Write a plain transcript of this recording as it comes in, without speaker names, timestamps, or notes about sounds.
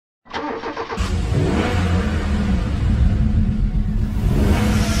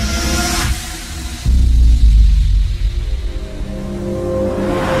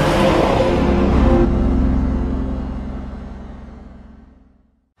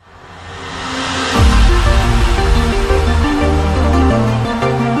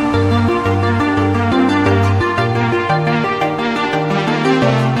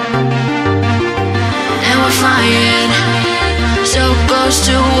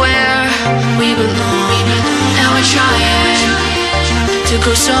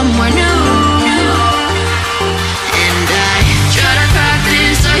go somewhere new. And I try to crack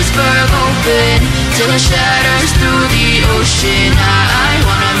this iceberg open till it shatters through the ocean. I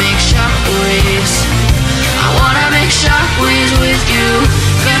wanna make shockwaves. I wanna make shockwaves with you.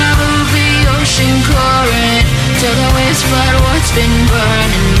 Gonna move the ocean current till the waves flood what's been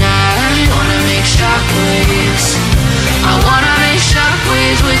burning. I wanna make shockwaves. I wanna make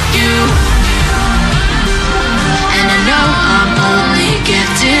shockwaves with you. And I know I'm only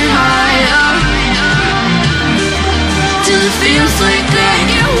getting higher till it feels like I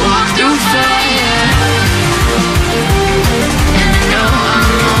can walk through fire. And I know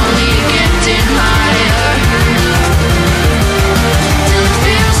I'm only getting higher till it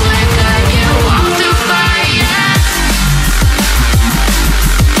feels like I can walk through fire.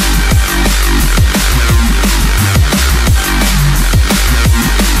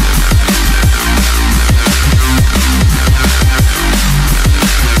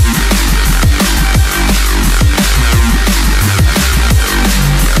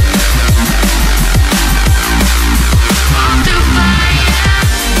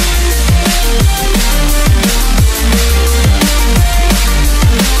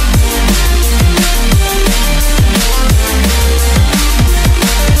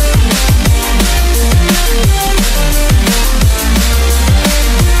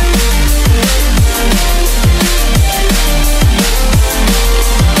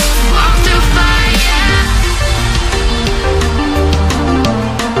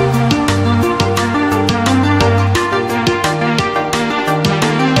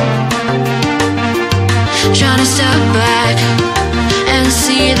 Trying to step back and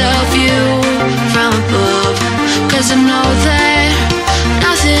see the view from above, 'cause I know that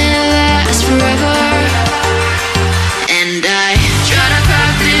nothing lasts forever. And I try to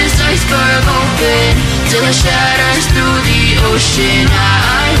crack this iceberg open till it shatters through the ocean.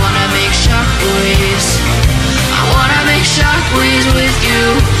 I wanna make shockwaves. I wanna make shockwaves with you.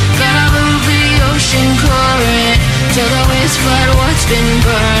 Gonna move the ocean current till the waves flood what's been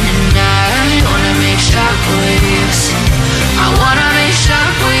burning. I wanna make shockwaves. I wanna make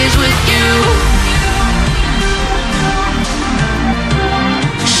shockwaves with you.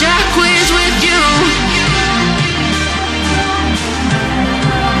 Shockwaves with you.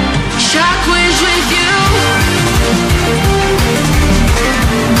 Shockwaves with you.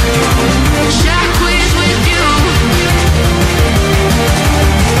 Shockwaves with you.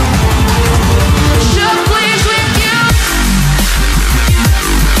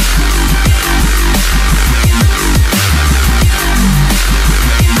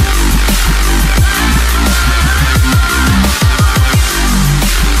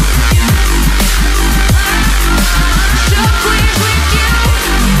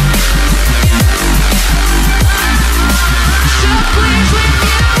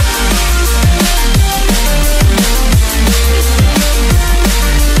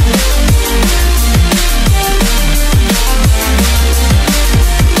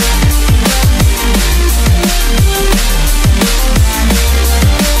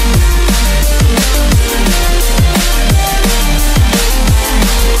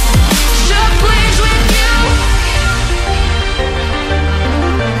 Shockwaves with you.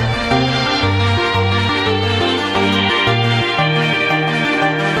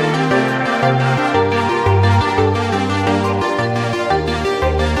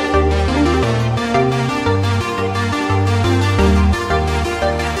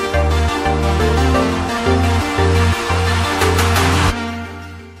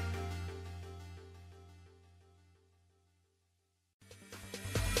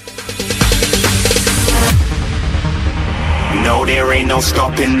 No, there ain't no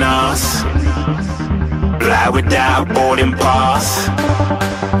stopping us. Fly without a boarding pass.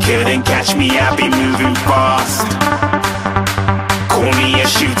 Couldn't catch me, I'll be moving fast. Call me a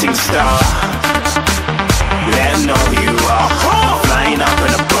shooting star. Let 'em know who you are. Flying up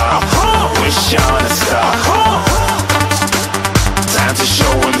in a bar. Wish on a star. Time to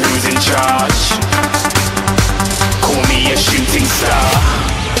show 'em who's in charge. Call me a shooting star.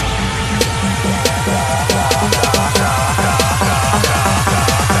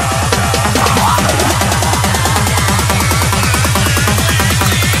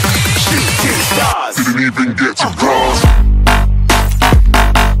 Didn't even get to cross.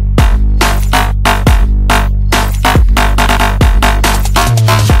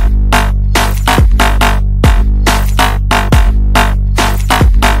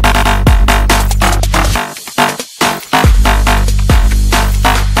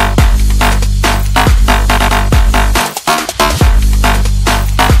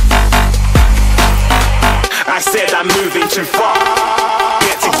 I said I'm moving too far.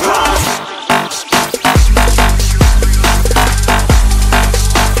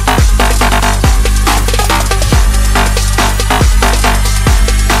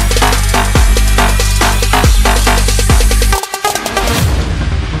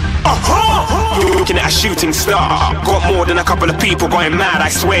 shooting star. Got more than a couple of people going mad, I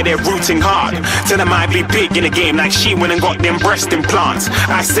swear they're rooting hard. Tell them I'd be big in the game like she went and got them breast implants.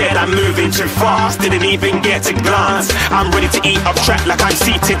 I said I'm moving too fast, didn't even get a glance. I'm ready to eat up track like I'm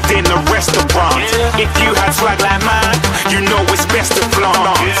seated in a restaurant. If you had swag like mine, you know it's best to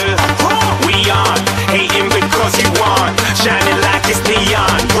flaunt. We aren't hating because you aren't shining like it's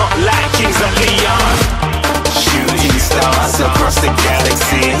neon, rock like kings of Leon. Shooting stars across the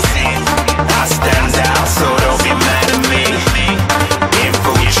galaxy, I stand out so don't be mad at me.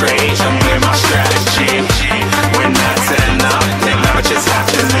 Infiltrate, I'm with my strategy. When I turn up, then I just have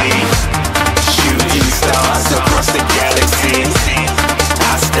to leave. Shooting stars across the galaxy,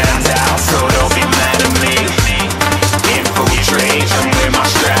 I stand out so don't be mad at me. Infiltrate, I'm with my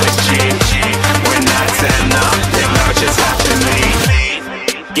strategy. When I turn up, then I just have to leave.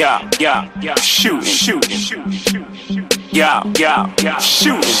 Yeah, shooting. Yeah, shooting. Yeah,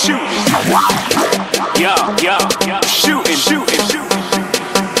 shooting. Yeah, shooting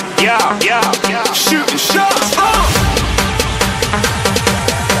shots.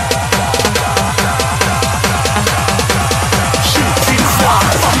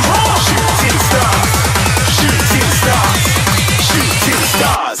 Shooting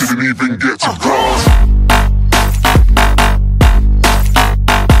stars. Didn't even get to cross.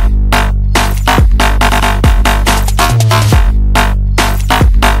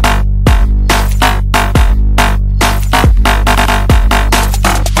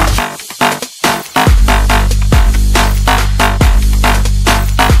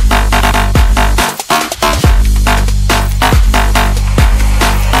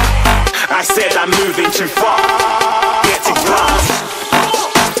 I'm moving too far, get to glass.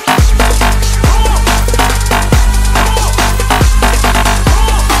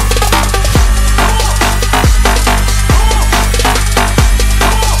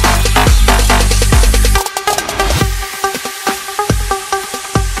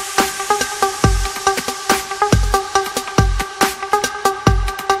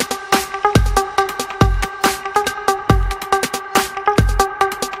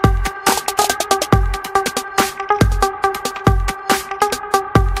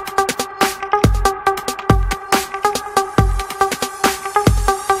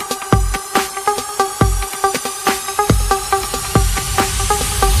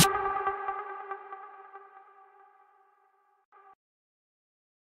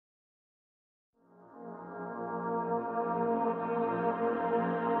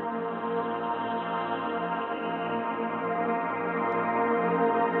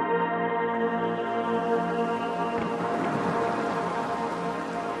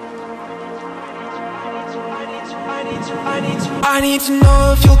 I need to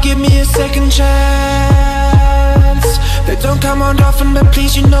know if you'll give me a second chance. They don't come around often, but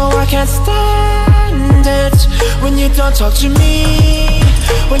please, you know I can't stand it when you don't talk to me,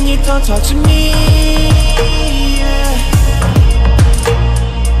 when you don't talk to me, yeah.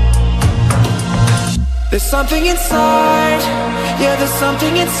 There's something inside, yeah, there's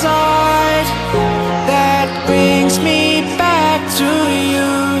something inside that brings me back to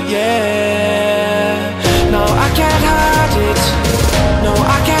you, yeah. No, I can't hide it. No,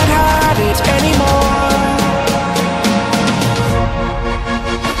 I can't hide it anymore.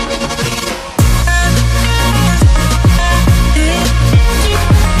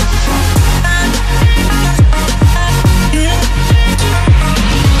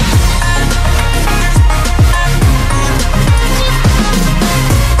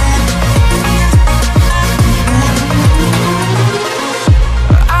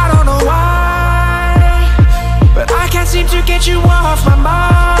 Seem to get you off my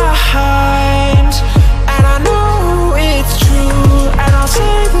mind, and I know it's true, and I'll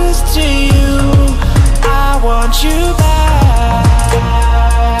say this to you, I want you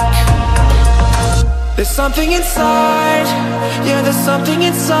back. There's something inside, yeah, there's something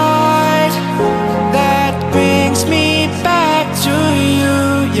inside